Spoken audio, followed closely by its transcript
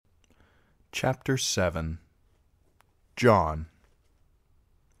Chapter 7 John.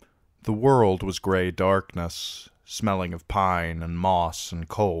 The world was gray darkness, smelling of pine and moss and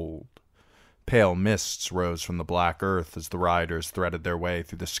cold. Pale mists rose from the black earth as the riders threaded their way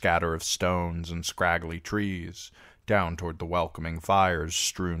through the scatter of stones and scraggly trees, down toward the welcoming fires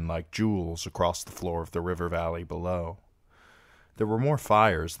strewn like jewels across the floor of the river valley below. There were more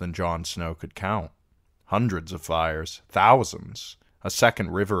fires than Jon Snow could count. Hundreds of fires, thousands. A second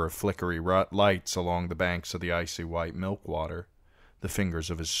river of flickery lights along the banks of the icy white milk-water. The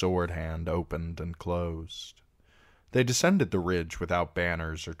fingers of his sword hand opened and closed. They descended the ridge without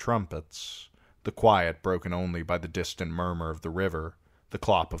banners or trumpets, the quiet broken only by the distant murmur of the river, the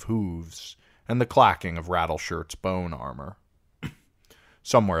clop of hooves, and the clacking of Rattleshirt's bone armor.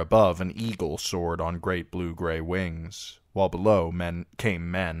 Somewhere above, an eagle soared on great blue-gray wings, while below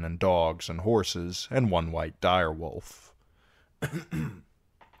came men and dogs and horses and one white direwolf.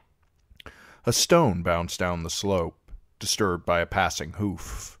 A stone bounced down the slope, disturbed by a passing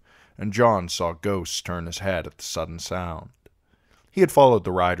hoof, and Jon saw Ghost turn his head at the sudden sound. He had followed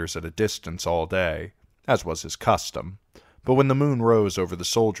the riders at a distance all day, as was his custom, but when the moon rose over the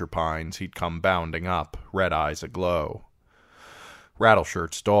soldier pines, he'd come bounding up, red eyes aglow.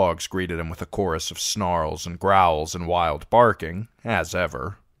 Rattleshirt's dogs greeted him with a chorus of snarls and growls and wild barking, as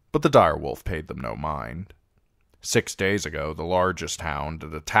ever, but the direwolf paid them no mind. 6 days ago, the largest hound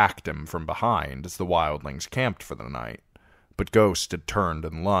had attacked him from behind as the wildlings camped for the night, but Ghost had turned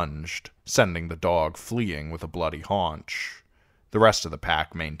and lunged, sending the dog fleeing with a bloody haunch. The rest of the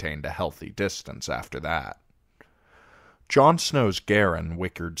pack maintained a healthy distance after that. Jon Snow's Garen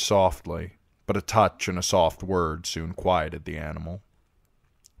whickered softly, but a touch and a soft word soon quieted the animal.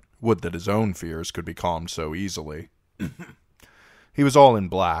 Would that his own fears could be calmed so easily. He was all in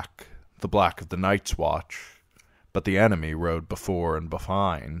black, the black of the Night's Watch, but the enemy rode before and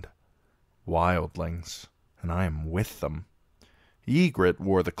behind. Wildlings, and I am with them. Ygritte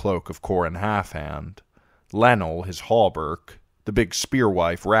wore the cloak of Corin Halfhand, Lennel his hauberk, the big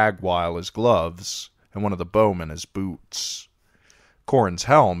spearwife Ragwile his gloves, and one of the bowmen his boots. Corin's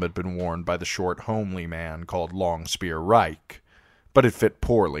helm had been worn by the short homely man called Longspear Reich, but it fit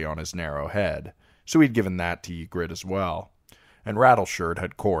poorly on his narrow head, so he'd given that to Ygritte as well, and Rattleshirt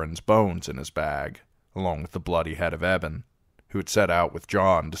had Corin's bones in his bag, along with the bloody head of Eben, who had set out with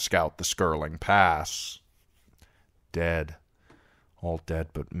Jon to scout the Skirling Pass. Dead. All dead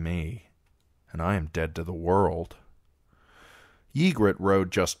but me. And I am dead to the world. Ygritte rode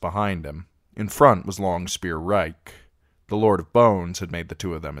just behind him. In front was Longspear Reich. The Lord of Bones had made the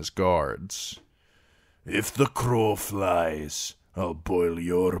two of them his guards. "If the crow flies, I'll boil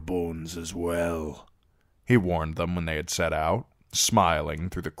your bones as well," he warned them when they had set out, smiling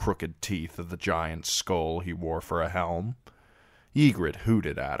through the crooked teeth of the giant skull he wore for a helm. Ygritte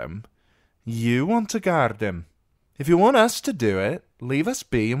hooted at him. "You want to guard him. If you want us to do it, leave us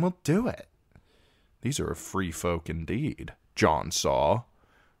be and we'll do it." These are a free folk indeed, Jon saw.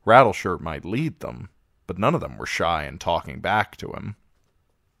 Rattleshirt might lead them, but none of them were shy in talking back to him.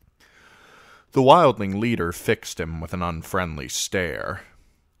 The wildling leader fixed him with an unfriendly stare.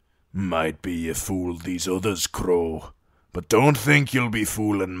 "Might be you fooled these others, Crow, but don't think you'll be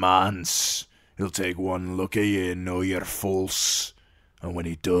fooling Mance. He'll take one look at you and know you're false, and when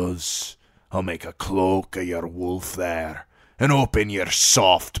he does, I'll make a cloak of your wolf there, and open your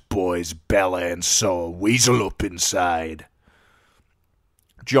soft boy's belly and sew a weasel up inside."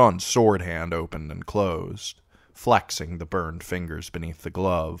 Jon's sword hand opened and closed, flexing the burned fingers beneath the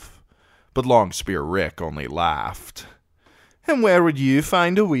glove, but Longspear Rick only laughed. "And where would you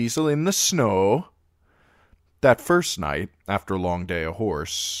find a weasel in the snow?" That first night, after a long day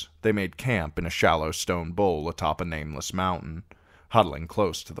ahorse, they made camp in a shallow stone bowl atop a nameless mountain, huddling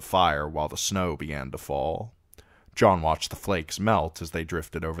close to the fire while the snow began to fall. Jon watched the flakes melt as they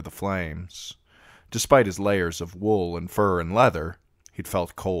drifted over the flames. Despite his layers of wool and fur and leather, he'd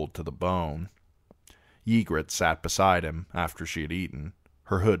felt cold to the bone. Ygritte sat beside him after she had eaten,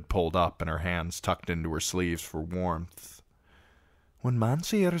 her hood pulled up and her hands tucked into her sleeves for warmth. "When Mance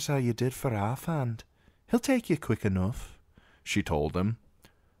hears how you did for Halfhand, he'll take you quick enough," she told him.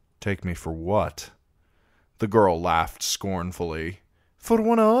 "Take me for what?" The girl laughed scornfully. "For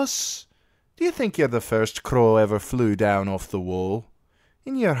one of us. Do you think you're the first crow ever flew down off the wall?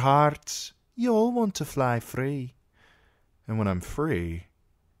 In your hearts, you all want to fly free. And when I'm free,"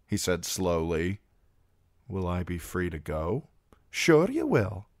 he said slowly, "will I be free to go?" "Sure you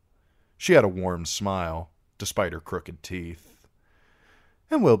will." She had a warm smile, despite her crooked teeth.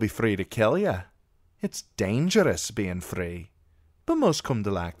 "And we'll be free to kill you. It's dangerous being free, but most come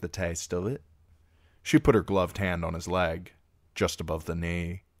to like the taste of it." She put her gloved hand on his leg, just above the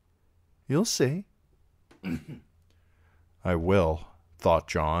knee. You'll see. I will, thought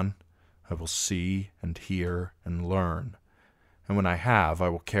John. I will see and hear and learn, and when I have, I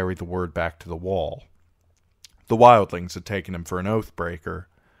will carry the word back to the wall. The wildlings had taken him for an oath-breaker,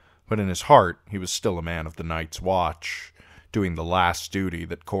 but in his heart he was still a man of the Night's Watch, doing the last duty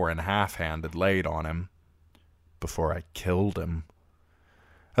that Corin Halfhand had laid on him. Before I killed him.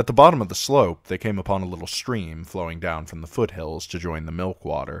 At the bottom of the slope, they came upon a little stream flowing down from the foothills to join the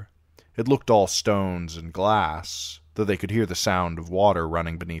Milkwater. It looked all stones and glass, though they could hear the sound of water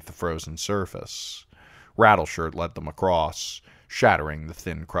running beneath the frozen surface. Rattleshirt led them across, shattering the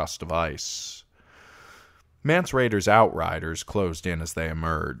thin crust of ice. Mance Rayder's outriders closed in as they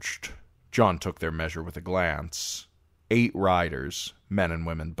emerged. John took their measure with a glance. 8 riders, men and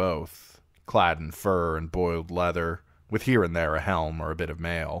women both, clad in fur and boiled leather, with here and there a helm or a bit of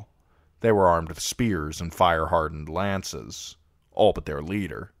mail. They were armed with spears and fire-hardened lances, all but their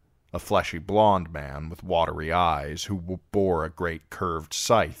leader, a fleshy blond man with watery eyes who bore a great curved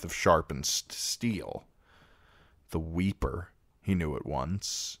scythe of sharpened steel. The Weeper, he knew at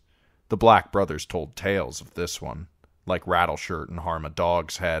once. The Black Brothers told tales of this one. Like Rattleshirt and Harma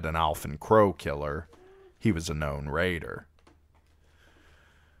Dog's Head and Alphin Crow Killer, he was a known raider.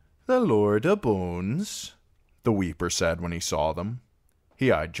 "The Lord of Bones," the Weeper said when he saw them.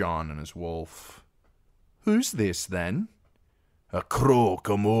 He eyed John and his wolf. "Who's this, then?" "A crow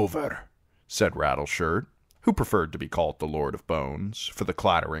come over," said Rattleshirt, who preferred to be called the Lord of Bones, for the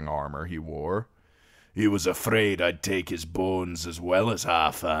clattering armor he wore. "He was afraid I'd take his bones as well as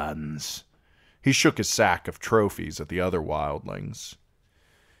Halfhands." He shook his sack of trophies at the other wildlings.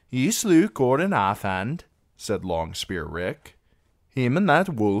 "Ye slew Corin Halfhand," said Longspear Rick. "Him and that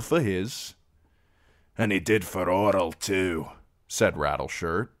wolf of his." "And he did for Orel, too," said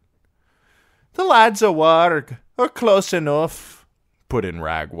Rattleshirt. "The lad's a warg, or close enough," put in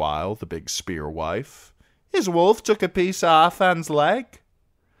Ragwile, the big spear wife. "His wolf took a piece of Halfhand's leg."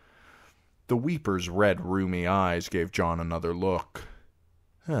 The Weeper's red, roomy eyes gave John another look.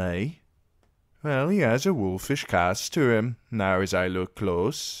 "Aye. Well, he has a wolfish cast to him, now as I look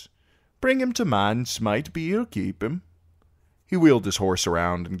close. Bring him to manse, might be he'll keep him." He wheeled his horse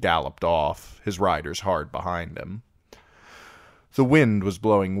around and galloped off, his riders hard behind him. The wind was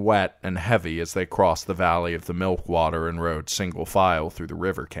blowing wet and heavy as they crossed the valley of the Milkwater and rode single file through the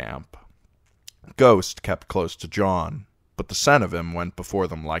river camp. Ghost kept close to John, but the scent of him went before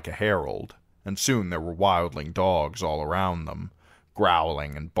them like a herald, and soon there were wildling dogs all around them,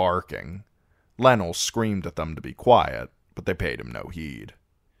 growling and barking. Lennel screamed at them to be quiet, but they paid him no heed.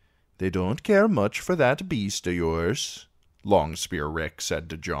 "They don't care much for that beast of yours," Longspear Rick said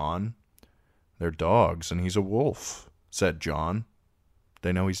to John. "They're dogs, and he's a wolf," said John.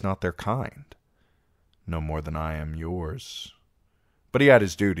 "They know he's not their kind. No more than I am yours." But he had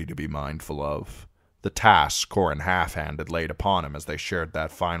his duty to be mindful of, the task Corin Halfhand had laid upon him as they shared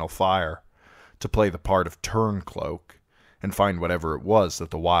that final fire, to play the part of turncloak, and find whatever it was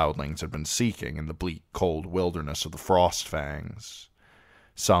that the wildlings had been seeking in the bleak, cold wilderness of the Frostfangs.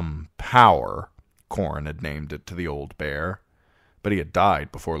 Some power, Corin had named it to the old bear, but he had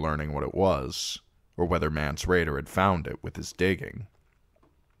died before learning what it was, or whether Mance Rayder had found it with his digging.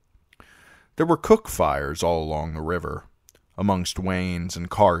 There were cook fires all along the river, amongst wains and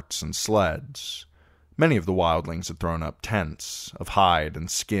carts and sleds. Many of the wildlings had thrown up tents, of hide and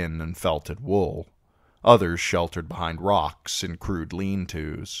skin and felted wool. Others sheltered behind rocks in crude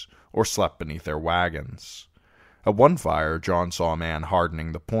lean-tos, or slept beneath their wagons. At one fire, John saw a man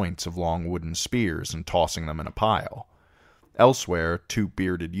hardening the points of long wooden spears and tossing them in a pile. Elsewhere, 2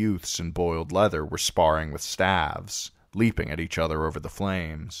 bearded youths in boiled leather were sparring with staves, leaping at each other over the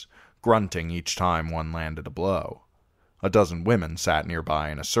flames, grunting each time one landed a blow. A dozen women sat nearby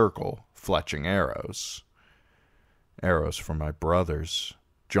in a circle, fletching arrows. Arrows for my brothers,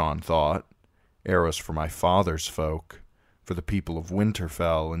 John thought. Arrows for my father's folk, for the people of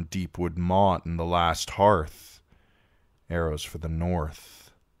Winterfell and Deepwood Motte and the Last Hearth. Arrows for the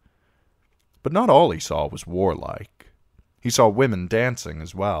North. But not all he saw was warlike. He saw women dancing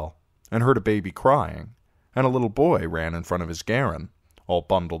as well, and heard a baby crying, and a little boy ran in front of his garron, all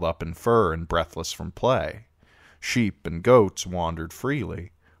bundled up in fur and breathless from play. Sheep and goats wandered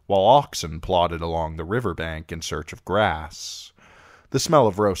freely, while oxen plodded along the river bank in search of grass. The smell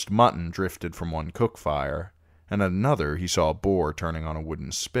of roast mutton drifted from one cook fire, and at another he saw a boar turning on a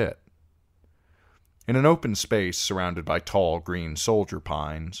wooden spit. In an open space surrounded by tall green soldier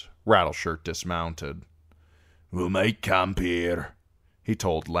pines, Rattleshirt dismounted. "We'll make camp here," he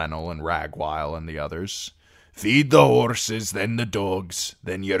told Lennel and Ragwile and the others. "Feed the horses, then the dogs,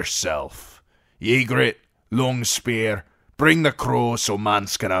 then yourself. Ygritte, Longspear, Bring the crow so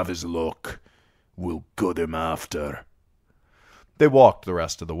Mance can have his luck. We'll gut him after. They walked the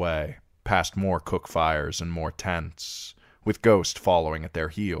rest of the way, past more cook fires and more tents, with Ghost following at their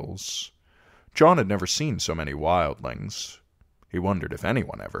heels. John had never seen so many wildlings. He wondered if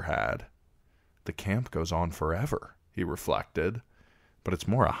anyone ever had. The camp goes on forever, he reflected, but it's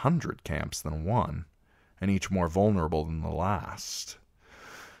more 100 camps than one, and each more vulnerable than the last.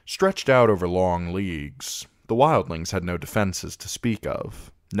 Stretched out over long leagues, the wildlings had no defenses to speak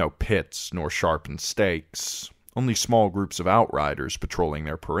of, no pits nor sharpened stakes, only small groups of outriders patrolling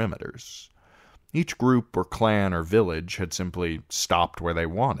their perimeters. Each group or clan or village had simply stopped where they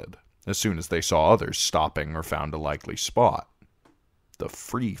wanted, as soon as they saw others stopping or found a likely spot. The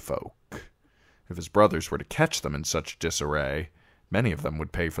free folk. If his brothers were to catch them in such disarray, many of them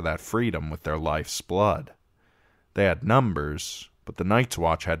would pay for that freedom with their life's blood. They had numbers, but the Night's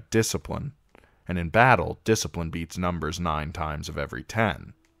Watch had discipline, and in battle, discipline beats numbers 9 times of every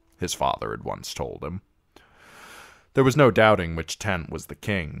 10, his father had once told him. There was no doubting which tent was the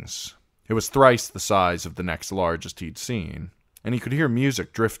king's. It was thrice the size of the next largest he'd seen, and he could hear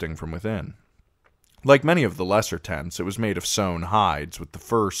music drifting from within. Like many of the lesser tents, it was made of sewn hides with the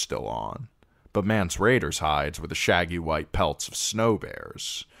fur still on, but Mance Raider's hides were the shaggy white pelts of snow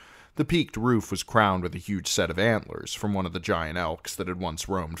bears. The peaked roof was crowned with a huge set of antlers from one of the giant elks that had once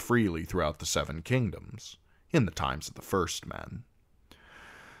roamed freely throughout the 7 kingdoms, in the times of the first men.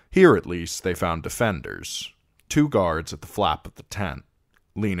 Here, at least, they found defenders, 2 guards at the flap of the tent,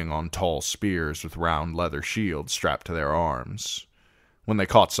 leaning on tall spears with round leather shields strapped to their arms. When they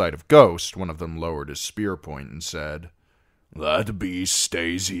caught sight of Ghost, one of them lowered his spear point and said, "That beast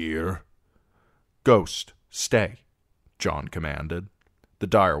stays here." "Ghost, stay," John commanded. The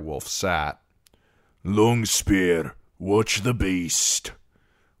dire wolf sat. "Long spear, watch the beast."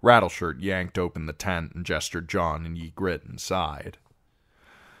 Rattleshirt yanked open the tent and gestured John and Ygritte inside.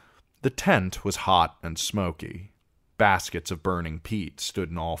 The tent was hot and smoky. Baskets of burning peat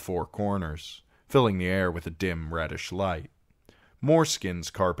stood in all 4 corners, filling the air with a dim reddish light. More skins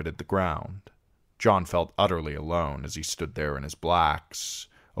carpeted the ground. John felt utterly alone as he stood there in his blacks,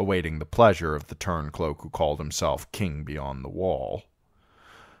 awaiting the pleasure of the turncloak who called himself King Beyond the Wall.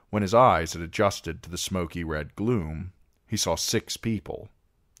 When his eyes had adjusted to the smoky red gloom, he saw 6 people,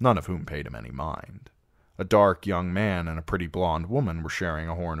 none of whom paid him any mind. A dark young man and a pretty blonde woman were sharing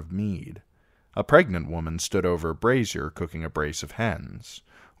a horn of mead. A pregnant woman stood over a brazier cooking a brace of hens,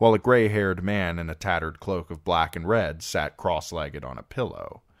 while a gray-haired man in a tattered cloak of black and red sat cross-legged on a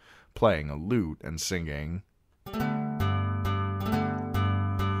pillow, playing a lute and singing,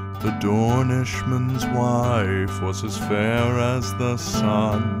 "The Dornishman's wife was as fair as the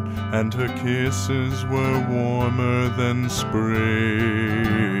sun, and her kisses were warmer than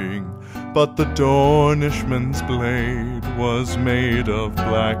spring. But the Dornishman's blade was made of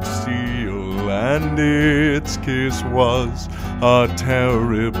black steel, and its kiss was a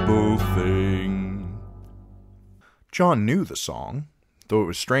terrible thing." John knew the song, though it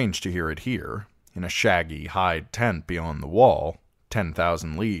was strange to hear it here, in a shaggy hide tent beyond the wall,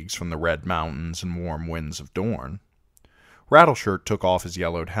 10,000 leagues from the red mountains and warm winds of Dorne. Rattleshirt took off his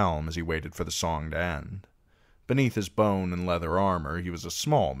yellowed helm as he waited for the song to end. Beneath his bone and leather armor he was a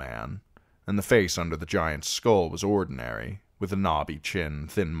small man, and the face under the giant's skull was ordinary, with a knobby chin,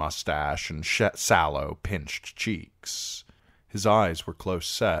 thin mustache, and sallow, pinched cheeks. His eyes were close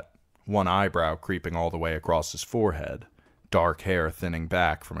set, one eyebrow creeping all the way across his forehead, dark hair thinning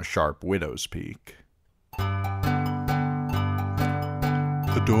back from a sharp widow's peak.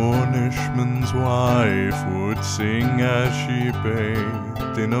 The Dornishman's wife would sing as she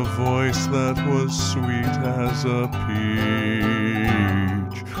bathed, in a voice that was sweet as a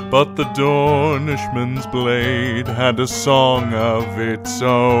peach. But the Dornishman's blade had a song of its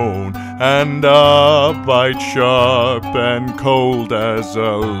own, and a bite sharp and cold as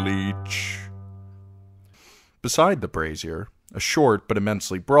a leech. Beside the brazier, a short but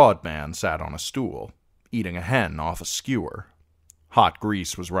immensely broad man sat on a stool, eating a hen off a skewer. Hot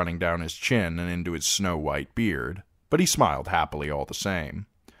grease was running down his chin and into his snow-white beard, but he smiled happily all the same.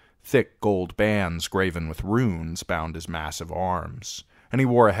 Thick gold bands graven with runes bound his massive arms, and he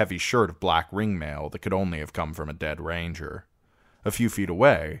wore a heavy shirt of black ringmail that could only have come from a dead ranger. A few feet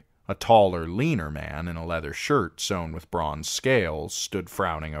away, a taller, leaner man in a leather shirt sewn with bronze scales stood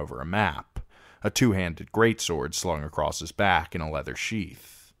frowning over a map, a 2-handed greatsword slung across his back in a leather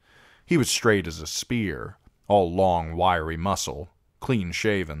sheath. He was straight as a spear, all long, wiry muscle,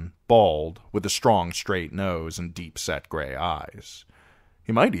 clean-shaven, bald, with a strong, straight nose and deep-set gray eyes.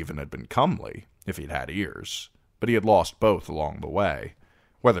 He might even have been comely, if he'd had ears, but he had lost both along the way.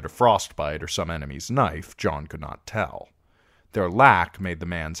 Whether to frostbite or some enemy's knife, John could not tell. Their lack made the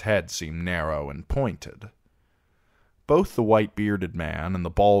man's head seem narrow and pointed. Both the white-bearded man and the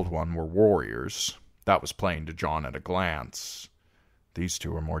bald one were warriors. That was plain to John at a glance. These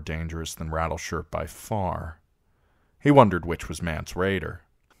two were more dangerous than Rattleshirt by far. He wondered which was Mance Rayder.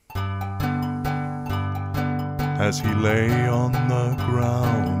 As he lay on the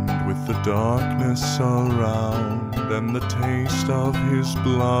ground with the darkness around and the taste of his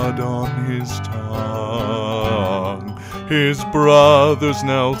blood on his tongue, his brothers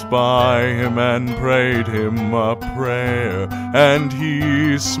knelt by him and prayed him a prayer, and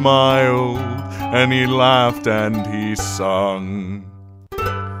he smiled, and he laughed, and he sung.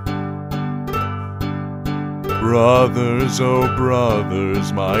 Brothers, oh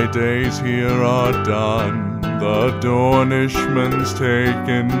brothers, my days here are done. The Dornishman's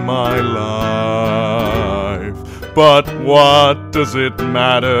taken my life. But what does it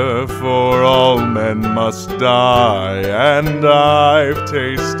matter, for all men must die, and I've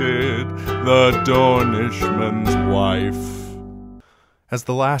tasted the Dornishman's wife. As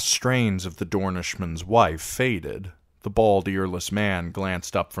the last strains of the Dornishman's wife faded, the bald, earless man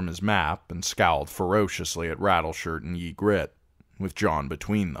glanced up from his map and scowled ferociously at Rattleshirt and Ygritte, with John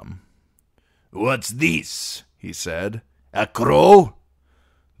between them. "What's this?" he said. "A crow?"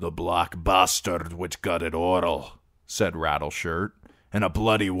 "The black bastard which got it all," said Rattleshirt, "and a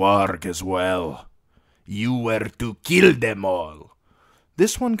bloody warg as well. You were to kill them all."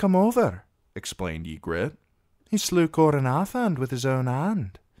 "This one come over," explained Ygritte. "He slew Corin Halfhand with his own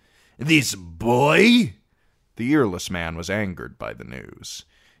hand." "This boy?" The earless man was angered by the news.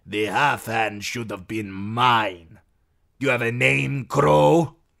 "The half-hand should have been mine. You have a name,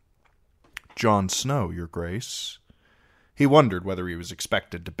 crow?" "Jon Snow, your grace." He wondered whether he was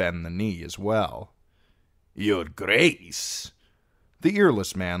expected to bend the knee as well. "Your grace?" The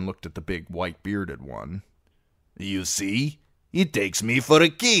earless man looked at the big white-bearded one. "You see, he takes me for a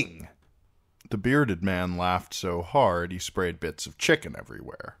king." The bearded man laughed so hard he sprayed bits of chicken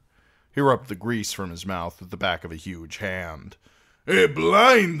everywhere. He rubbed the grease from his mouth with the back of a huge hand. "A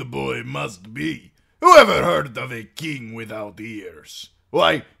blind boy must be. Who ever heard of a king without ears?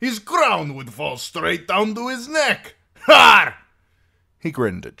 Why, his crown would fall straight down to his neck. Har!" He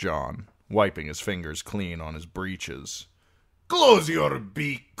grinned at John, wiping his fingers clean on his breeches. "Close your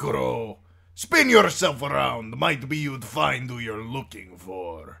beak, crow. Spin yourself around. Might be you'd find who you're looking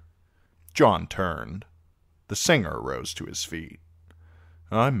for." John turned. The singer rose to his feet.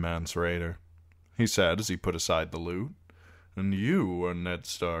 "I'm Mance Rayder," he said as he put aside the lute, "and you are Ned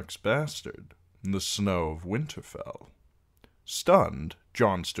Stark's bastard, the Snow of Winterfell." Stunned,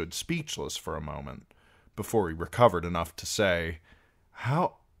 John stood speechless for a moment, before he recovered enough to say,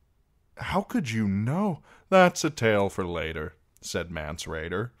 How could you know?" "That's a tale for later," said Mance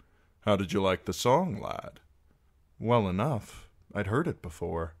Rayder. "How did you like the song, lad?" "Well enough. I'd heard it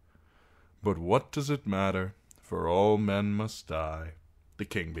before." "But what does it matter? For all men must die," the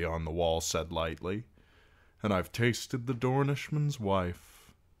king beyond the wall said lightly. "And I've tasted the Dornishman's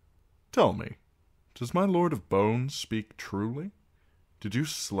wife. Tell me, does my Lord of Bones speak truly? Did you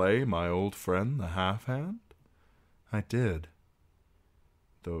slay my old friend the Half-Hand?" "I did,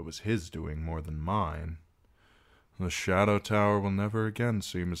 though it was his doing more than mine." "The Shadow Tower will never again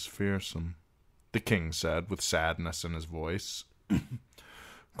seem as fearsome," the king said with sadness in his voice.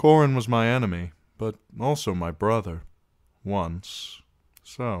 "Corin was my enemy, but also my brother. Once.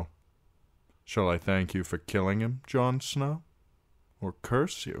 So, shall I thank you for killing him, Jon Snow? Or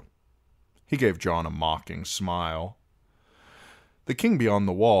curse you?" He gave John a mocking smile. The king beyond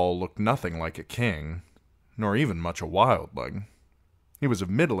the wall looked nothing like a king, nor even much a wildling. He was of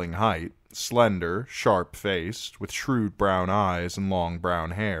middling height, slender, sharp-faced, with shrewd brown eyes and long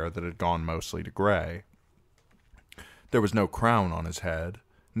brown hair that had gone mostly to gray. There was no crown on his head,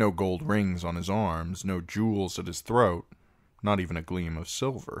 no gold rings on his arms, no jewels at his throat, not even a gleam of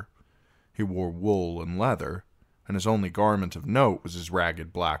silver. He wore wool and leather, and his only garment of note was his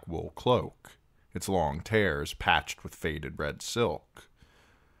ragged black wool cloak, its long tears patched with faded red silk.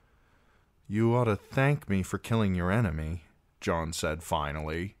 "You ought to thank me for killing your enemy," John said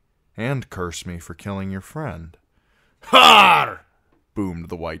finally, "and curse me for killing your friend." "Har!" boomed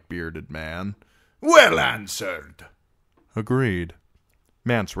the white-bearded man. "Well answered." "Agreed."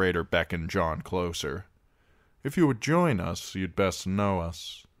 Mance Rayder beckoned John closer. "If you would join us, you'd best know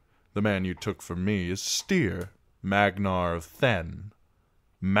us. The man you took for me is Styr, Magnar of Thenn.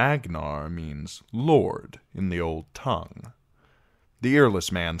 Magnar means lord in the old tongue." The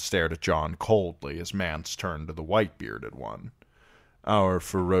earless man stared at John coldly as Mance turned to the white-bearded one. "Our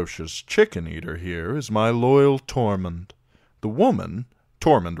ferocious chicken-eater here is my loyal Tormund. The woman—"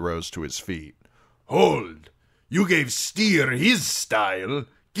 Tormund rose to his feet. "Hold! You gave Steer his style.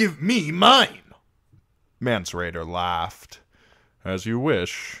 Give me mine. Mance Rayder laughed. As you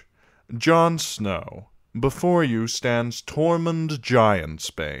wish. Jon Snow, before you stands Tormund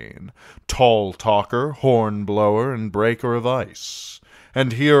Giantsbane, tall talker, horn blower, and breaker of ice.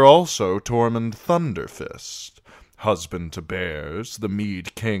 And here also Tormund Thunderfist, husband to bears, the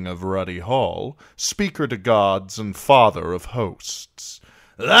mead king of Ruddy Hall, speaker to gods, and father of hosts.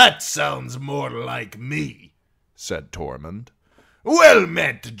 That sounds more like me, said Tormund. Well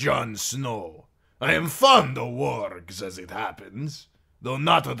met, Jon Snow. I am fond of wargs, as it happens, though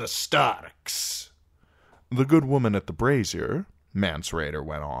not of the Starks. The good woman at the brazier, Mance Rayder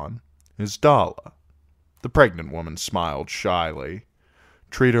went on, is Dalla. The pregnant woman smiled shyly.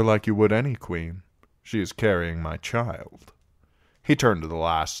 Treat her like you would any queen. She is carrying my child. He turned to the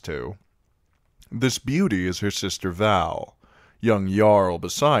last two. This beauty is her sister Val. Young Jarl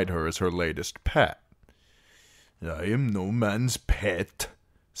beside her is her latest pet. I am no man's pet,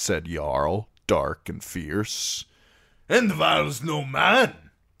 said Jarl, dark and fierce. And Val's no man,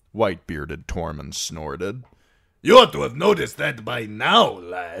 white-bearded Tormund snorted. You ought to have noticed that by now,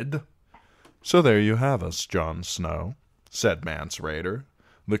 lad. So there you have us, Jon Snow, said Mance Rayder,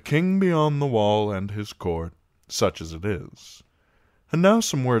 the king beyond the wall and his court, such as it is. And now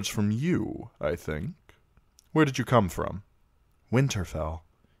some words from you, I think. Where did you come from? Winterfell,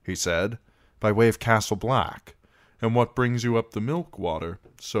 he said, by way of Castle Black. And what brings you up the Milkwater,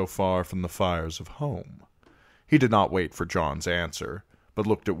 so far from the fires of home? He did not wait for Jon's answer, but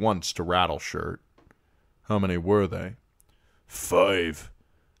looked at once to Rattleshirt. How many were they? 5.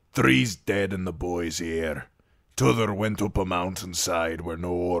 3's dead and the boy's here. T'other went up a mountainside where no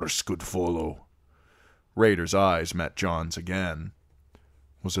horse could follow. Rayder's eyes met Jon's again.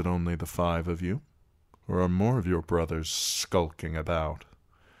 Was it only the 5 of you? Or are more of your brothers skulking about?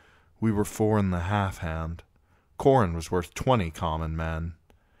 We were 4 in the half-hand. Corrin was worth 20 common men.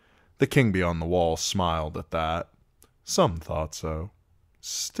 The king beyond the wall smiled at that. Some thought so.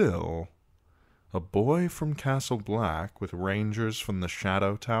 Still, a boy from Castle Black with rangers from the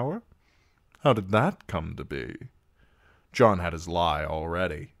Shadow Tower? How did that come to be? Jon had his lie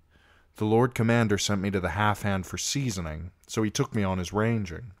already. The Lord Commander sent me to the half-hand for seasoning, so he took me on his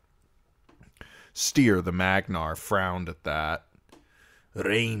ranging. Steer the Magnar frowned at that.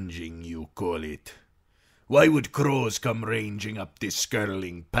 Ranging, you call it? Why would crows come ranging up this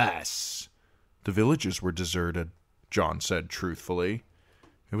Skirling Pass? The villages were deserted, Jon said truthfully.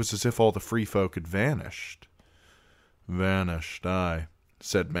 It was as if all the free folk had vanished. Vanished, aye,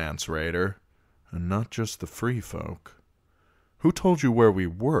 said Mance Rayder, and not just the free folk. Who told you where we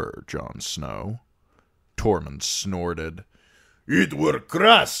were, Jon Snow? Tormund snorted. It were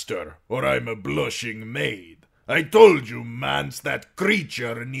Craster, or I'm a blushing maid. I told you, Mance, that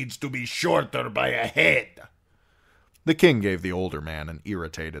creature needs to be shorter by a head. The king gave the older man an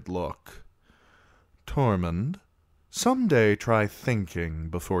irritated look. Tormund, some day try thinking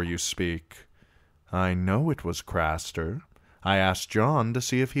before you speak. I know it was Craster. I asked Jon to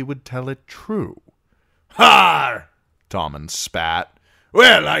see if he would tell it true. Har! Tormund spat.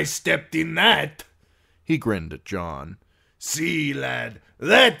 Well, I stepped in that. He grinned at Jon. See, lad,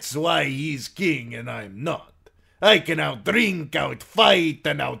 that's why he's king and I'm not. I can outdrink, outfight,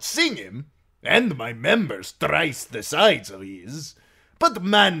 and outsing him, and my members thrice the size of his. But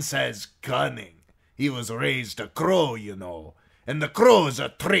Mance has cunning. He was raised a crow, you know, and the crow's a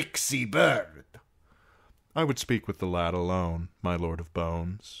tricksy bird. I would speak with the lad alone, my lord of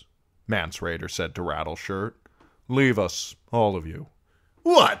bones, Mance Rayder said to Rattleshirt. Leave us, all of you.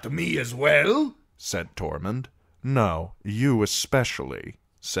 What, me as well? Said Tormund. No, you especially,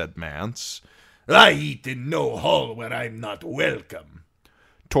 said Mance. I eat in no hall where I'm not welcome.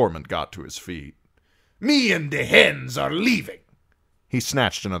 Tormund got to his feet. Me and the hens are leaving. He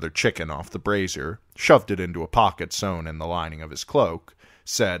snatched another chicken off the brazier, shoved it into a pocket sewn in the lining of his cloak,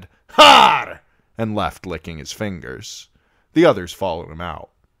 said, Har! And left licking his fingers. The others followed him out,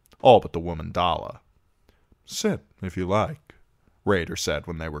 all but the woman Dalla. Sit, if you like, Rayder said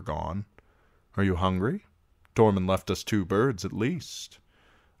when they were gone. Are you hungry? Tormund left us 2 birds at least.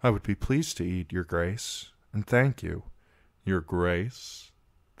 I would be pleased to eat, your grace, and thank you. Your grace?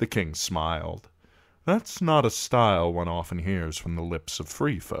 The king smiled. That's not a style one often hears from the lips of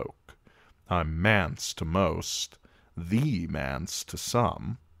free folk. I'm Mance to most, the Mance to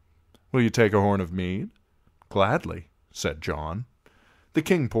some. Will you take a horn of mead? Gladly, said Jon. The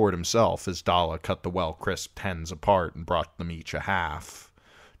king poured himself as Dalla cut the well-crisped hens apart and brought them each a half.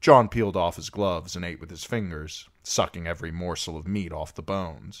 Jon peeled off his gloves and ate with his fingers, sucking every morsel of meat off the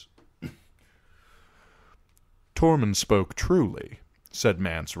bones. Tormund spoke truly, said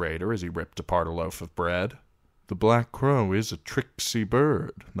Mance Rayder as he ripped apart a loaf of bread. The black crow is a tricksy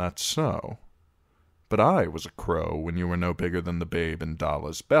bird, that's so. But I was a crow when you were no bigger than the babe in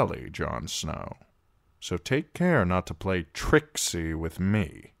Dalla's belly, Jon Snow. So take care not to play tricksy with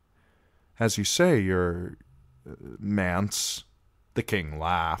me. As you say, you're... manse." The king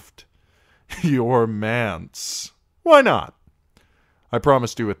laughed. "You're manse. Why not? I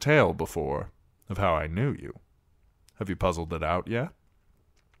promised you a tale before, of how I knew you. Have you puzzled it out yet?"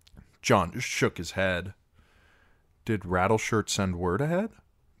 John just shook his head. "Did Rattleshirt send word ahead?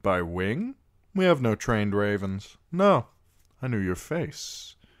 By wing? We have no trained ravens. No, I knew your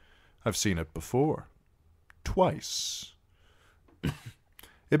face. I've seen it before. Twice."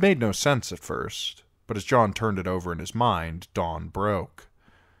 It made no sense at first, but as John turned it over in his mind, dawn broke.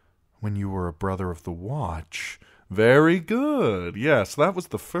 "When you were a brother of the watch." "Very good. Yes, that was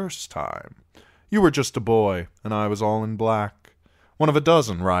the first time. You were just a boy, and I was all in black. One of a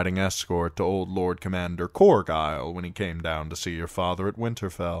dozen riding escort to old Lord Commander Corgyle when he came down to see your father at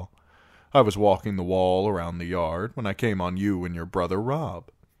Winterfell. I was walking the wall around the yard when I came on you and your brother Rob.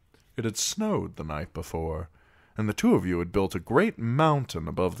 It had snowed the night before, and the two of you had built a great mountain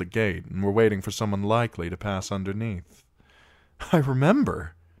above the gate and were waiting for someone likely to pass underneath." "I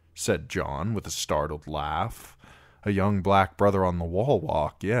remember," said John with a startled laugh. "A young black brother on the wall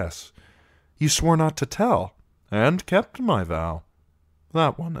walk, yes. You swore not to tell, and kept my vow.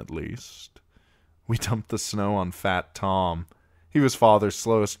 That one, at least. We dumped the snow on Fat Tom. He was father's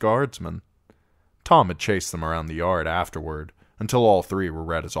slowest guardsman. Tom had chased them around the yard afterward, until all three were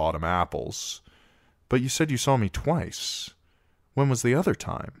red as autumn apples. But you said you saw me twice. When was the other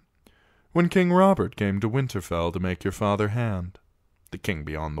time?" "When King Robert came to Winterfell to make your father hand," the king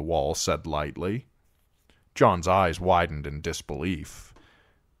beyond the wall said lightly. John's eyes widened in disbelief.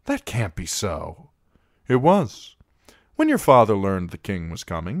 "That can't be so." "It was. When your father learned the king was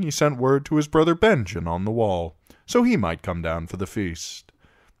coming, he sent word to his brother Benjen on the wall, so he might come down for the feast.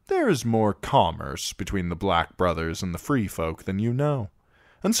 There is more commerce between the Black Brothers and the Free Folk than you know,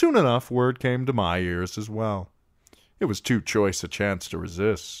 and soon enough word came to my ears as well. It was too choice a chance to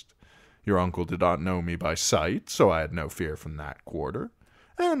resist. Your uncle did not know me by sight, so I had no fear from that quarter,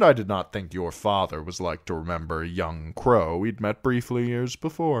 and I did not think your father was like to remember a young crow he'd met briefly years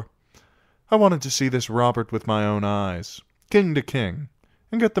before. I wanted to see this Robert with my own eyes, king to king,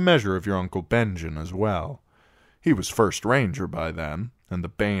 and get the measure of your Uncle Benjen as well. He was first ranger by then, and the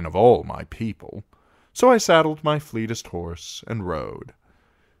bane of all my people, so I saddled my fleetest horse and rode."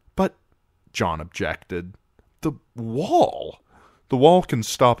 "But," John objected, "the wall! The wall can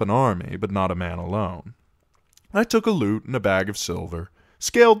stop an army, but not a man alone. I took a lute and a bag of silver,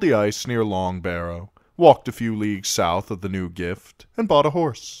 scaled the ice near Long Barrow, walked a few leagues south of the new gift, and bought a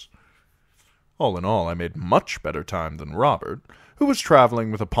horse. All in all, I made much better time than Robert, who was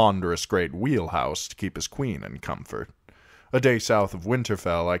traveling with a ponderous great wheelhouse to keep his queen in comfort. A day south of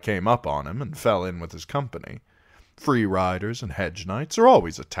Winterfell I came up on him and fell in with his company. Free riders and hedge knights are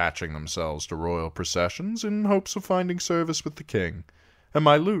always attaching themselves to royal processions in hopes of finding service with the king, and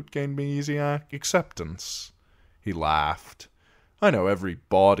my lute gained me easy acceptance." He laughed. "I know every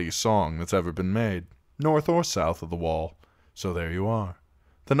bawdy song that's ever been made, north or south of the wall, so there you are.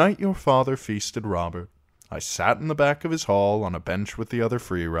 The night your father feasted Robert, I sat in the back of his hall on a bench with the other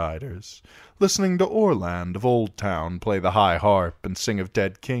free riders, listening to Orland of Old Town play the high harp and sing of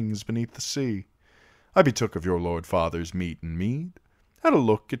dead kings beneath the sea. I betook of your lord father's meat and mead, had a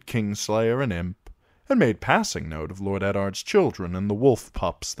look at Kingslayer and Imp, and made passing note of Lord Eddard's children and the wolf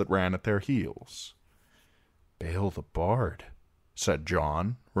pups that ran at their heels." "Bale the Bard," said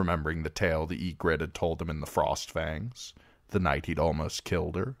John, remembering the tale the egret had told him in the Frostfangs, the night he'd almost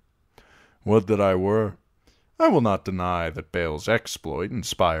killed her. "Would that I were. I will not deny that Bale's exploit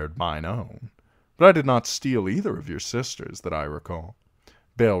inspired mine own, but I did not steal either of your sisters that I recall.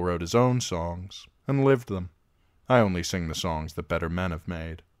 Bale wrote his own songs, and lived them. I only sing the songs that better men have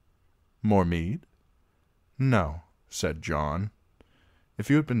made. More mead?" "No," said John. "If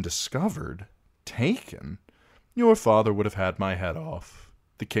you had been discovered, taken, your father would have had my head off."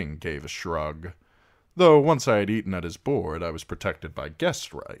 The king gave a shrug. "Though once I had eaten at his board, I was protected by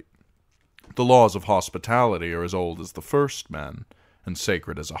guest right. The laws of hospitality are as old as the first men, and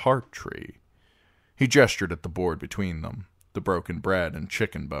sacred as a heart tree." He gestured at the board between them, the broken bread and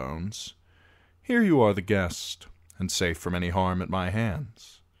chicken bones. "Here you are the guest, and safe from any harm at my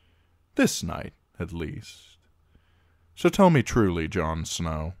hands. This night, at least. So tell me truly, Jon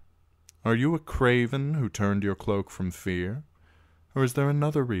Snow, are you a craven who turned your cloak from fear, or is there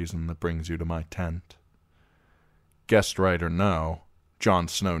another reason that brings you to my tent?" Guest right or no, Jon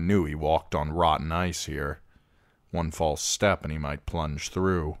Snow knew he walked on rotten ice here. One false step and he might plunge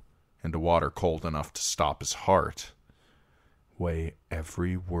through, into water cold enough to stop his heart. Weigh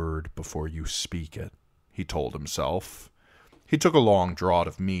every word before you speak it, he told himself. He took a long draught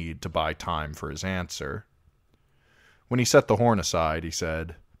of mead to buy time for his answer. When he set the horn aside, he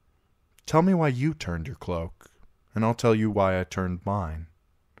said, "Tell me why you turned your cloak, and I'll tell you why I turned mine."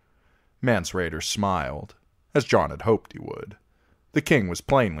 Mance Rayder smiled, as John had hoped he would. The king was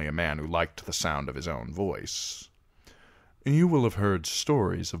plainly a man who liked the sound of his own voice. "You will have heard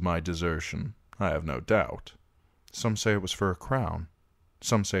stories of my desertion, I have no doubt. Some say it was for a crown.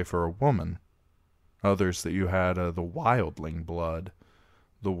 Some say for a woman. Others that you had the wildling blood.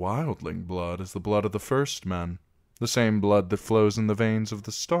 The wildling blood is the blood of the first men, the same blood that flows in the veins of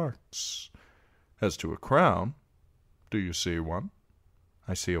the Starks. As to a crown, do you see one?"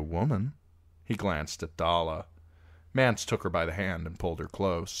 "I see a woman." He glanced at Dalla. Mance took her by the hand and pulled her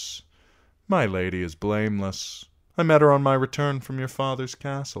close. "My lady is blameless. I met her on my return from your father's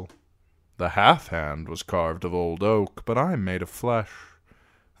castle. The half-hand was carved of old oak, but I am made of flesh,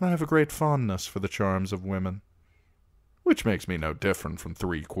 and I have a great fondness for the charms of women. Which makes me no different from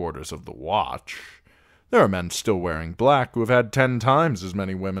 3/4 of the watch. There are men still wearing black who have had 10 times as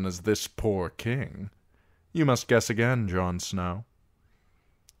many women as this poor king. You must guess again, Jon Snow."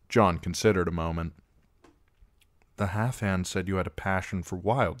 Jon considered a moment. "The half-hand said you had a passion for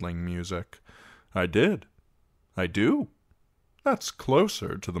wildling music." "I did. I do. That's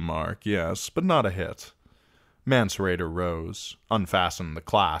closer to the mark, yes, but not a hit." Mance Rayder rose, unfastened the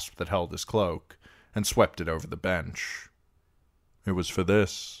clasp that held his cloak, and swept it over the bench. "It was for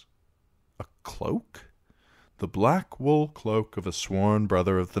this." "A cloak?" "The black wool cloak of a sworn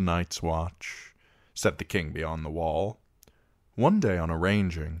brother of the Night's Watch," said the king beyond the wall. "One day on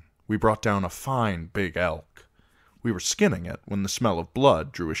arranging, we brought down a fine big elk. We were skinning it when the smell of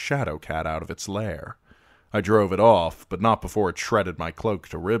blood drew a shadow cat out of its lair. I drove it off, but not before it shredded my cloak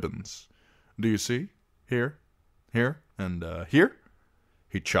to ribbons. Do you see? Here, and here?"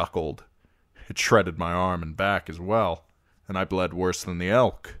 He chuckled. "It shredded my arm and back as well, and I bled worse than the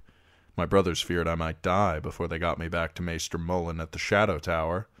elk. My brothers feared I might die before they got me back to Maester Mullen at the Shadow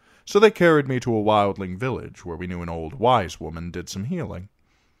Tower, so they carried me to a wildling village where we knew an old wise woman did some healing.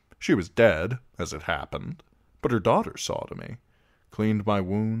 She was dead, as it happened, but her daughter saw to me, cleaned my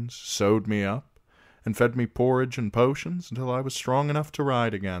wounds, sewed me up, and fed me porridge and potions until I was strong enough to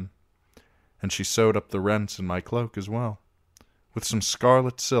ride again. And she sewed up the rents in my cloak as well, with some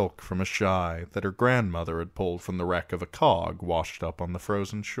scarlet silk from a shy that her grandmother had pulled from the wreck of a cog washed up on the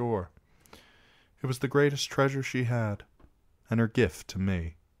frozen shore. It was the greatest treasure she had, and her gift to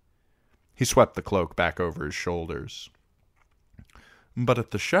me." He swept the cloak back over his shoulders. "But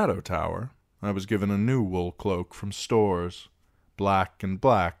at the Shadow Tower, I was given a new wool cloak from stores, black, and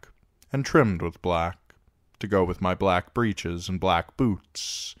trimmed with black, to go with my black breeches and black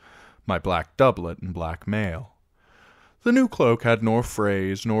boots, my black doublet and black mail. The new cloak had nor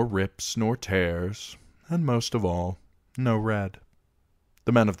frays, nor rips, nor tears, and most of all, no red.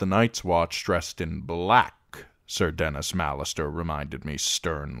 The men of the Night's Watch dressed in black, Sir Dennis Mallister reminded me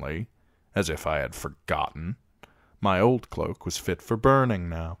sternly, as if I had forgotten. My old cloak was fit for burning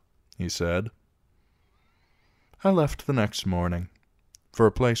now, he said. I left the next morning, for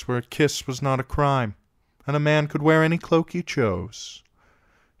a place where a kiss was not a crime, and a man could wear any cloak he chose.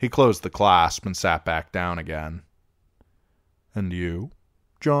 He closed the clasp and sat back down again. "And you,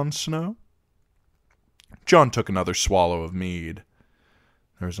 Jon Snow?" Jon took another swallow of mead.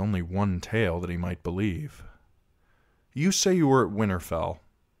 There was only one tale that he might believe. "You say you were at Winterfell,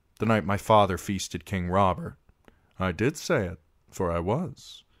 the night my father feasted King Robert." "I did say it, for I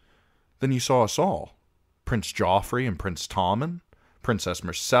was." "Then you saw us all, Prince Joffrey and Prince Tommen, Princess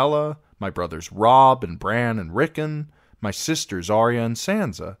Myrcella, my brothers Robb and Bran and Rickon, my sisters Arya and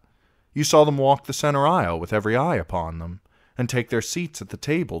Sansa. You saw them walk the center aisle with every eye upon them, and take their seats at the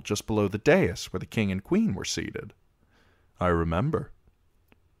table just below the dais where the king and queen were seated." "I remember."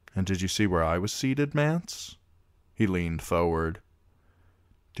 "And did you see where I was seated, Mance?" He leaned forward.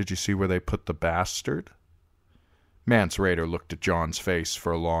 "Did you see where they put the bastard?" Mance Rayder looked at Jon's face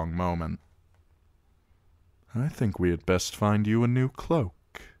for a long moment. "I think we had best find you a new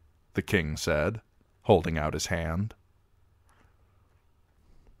cloak," the king said, holding out his hand.